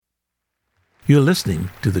You're listening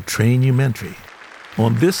to The Trainumentary.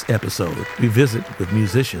 On this episode, we visit with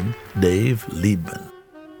musician Dave Liebman.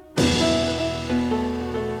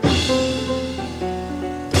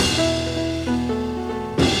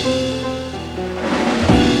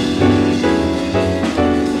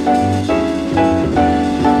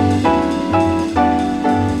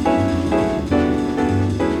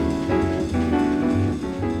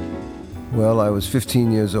 Well, I was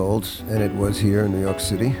 15 years old, and it was here in New York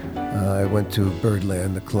City. I went to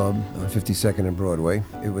Birdland, the club, on 52nd and Broadway.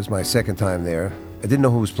 It was my second time there. I didn't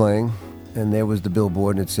know who was playing, and there was the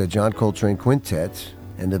billboard, and it said John Coltrane Quintet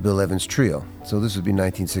and the Bill Evans Trio. So this would be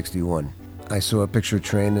 1961. I saw a picture of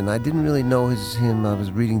Train, and I didn't really know him. I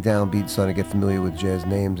was reading downbeat, starting to get familiar with jazz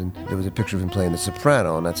names, and there was a picture of him playing the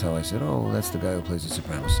soprano, and that's how I said, oh, that's the guy who plays the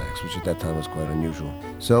soprano sax, which at that time was quite unusual.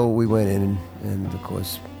 So we went in, and of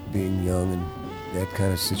course, being young and that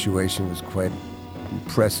kind of situation was quite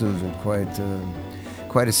impressive and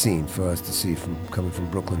quite a scene for us to see from coming from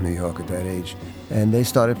Brooklyn, New York at that age. And they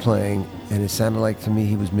started playing, and it sounded like to me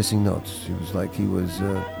he was missing notes. It was like he was,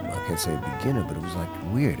 I can't say a beginner, but it was like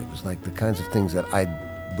weird. It was like the kinds of things that I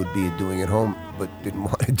would be doing at home but didn't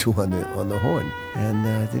want to do on the horn. And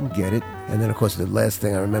I didn't get it. And then, of course, the last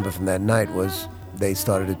thing I remember from that night was they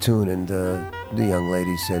started a tune, and the young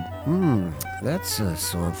lady said, that's a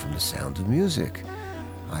song from The Sound of Music.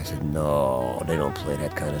 I said, no, they don't play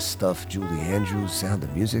that kind of stuff. Julie Andrews, Sound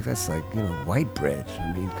of Music, that's like, white bread.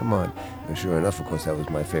 I mean, come on. And sure enough, of course, that was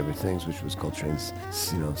my favorite things, which was Coltrane's,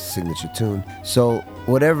 signature tune. So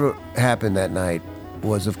whatever happened that night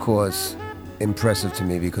was, of course, impressive to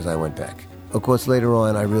me because I went back. Of course, later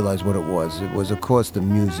on, I realized what it was. It was, of course, the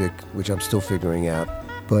music, which I'm still figuring out,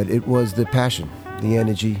 but it was the passion, the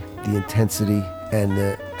energy, the intensity, and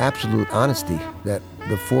the absolute honesty that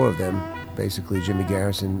the four of them, basically Jimmy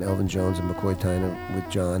Garrison, Elvin Jones, and McCoy Tyner with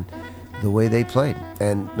John, the way they played.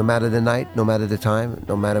 And no matter the night, no matter the time,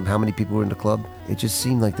 no matter how many people were in the club, it just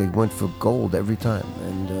seemed like they went for gold every time.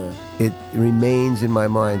 And it remains in my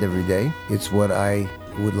mind every day. It's what I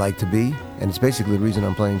would like to be, and it's basically the reason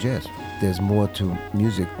I'm playing jazz. There's more to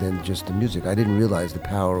music than just the music. I didn't realize the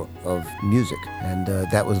power of music, and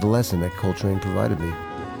that was the lesson that Coltrane provided me.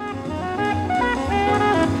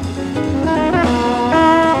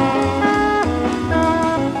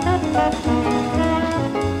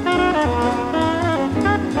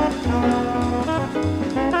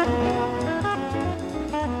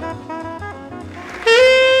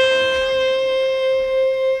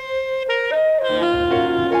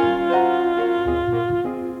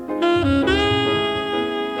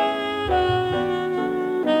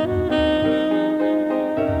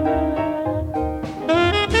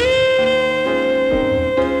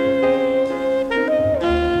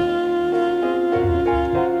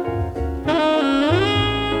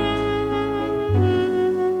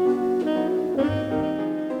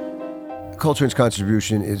 Coltrane's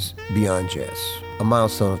contribution is beyond jazz, a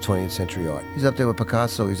milestone of 20th century art. He's up there with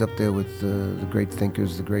Picasso, he's up there with the great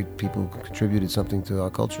thinkers, the great people who contributed something to our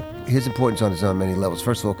culture. His importance is on many levels.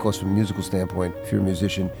 First of all, of course, from a musical standpoint, if you're a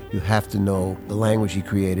musician, you have to know the language he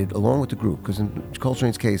created along with the group, because in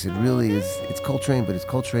Coltrane's case, it really is, it's Coltrane, but it's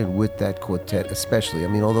Coltrane with that quartet especially. I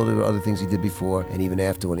mean, although there were other things he did before and even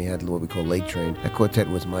after when he had what we call late train, that quartet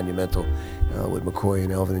was monumental with McCoy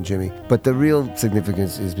and Elvin and Jimmy. But the real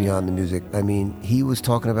significance is beyond the music. I mean, he was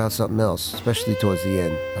talking about something else, especially towards the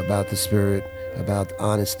end, about the spirit, about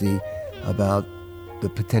honesty, about the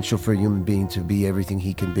potential for a human being to be everything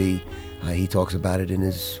he can be. He talks about it in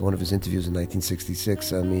one of his interviews in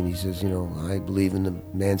 1966. I mean, he says, I believe in the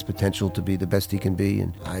man's potential to be the best he can be,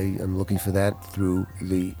 and I am looking for that through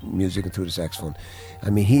the music and through the saxophone. I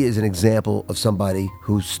mean, he is an example of somebody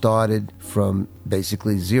who started from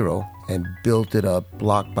basically zero and built it up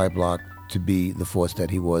block by block to be the force that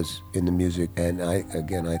he was in the music, and I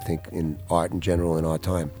think in art in general in our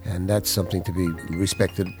time. And that's something to be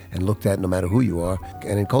respected and looked at no matter who you are.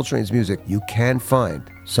 And in Coltrane's music, you can find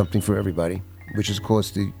something for everybody, which is, of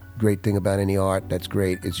course, the great thing about any art that's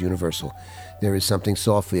great. It's universal. There is something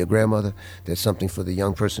soft for your grandmother, there's something for the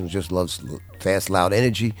young person who just loves fast, loud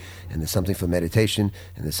energy, and there's something for meditation,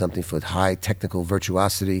 and there's something for high technical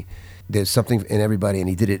virtuosity. There's something in everybody, and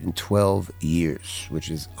he did it in 12 years, which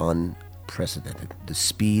is unprecedented. The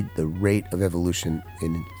speed, the rate of evolution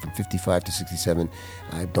from 55 to 67,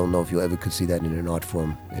 I don't know if you'll ever could see that in an art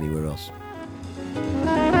form anywhere else.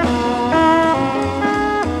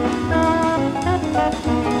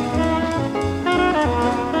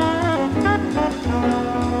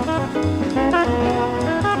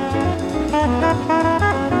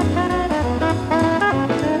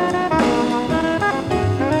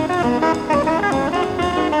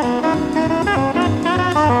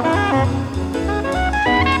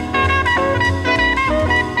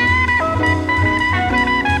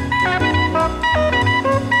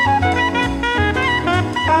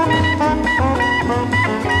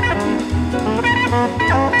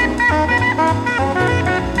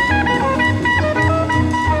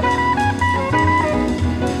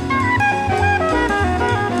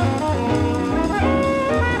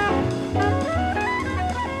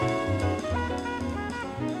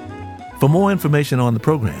 For more information on the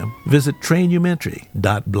program, visit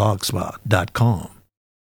trainumentary.blogspot.com.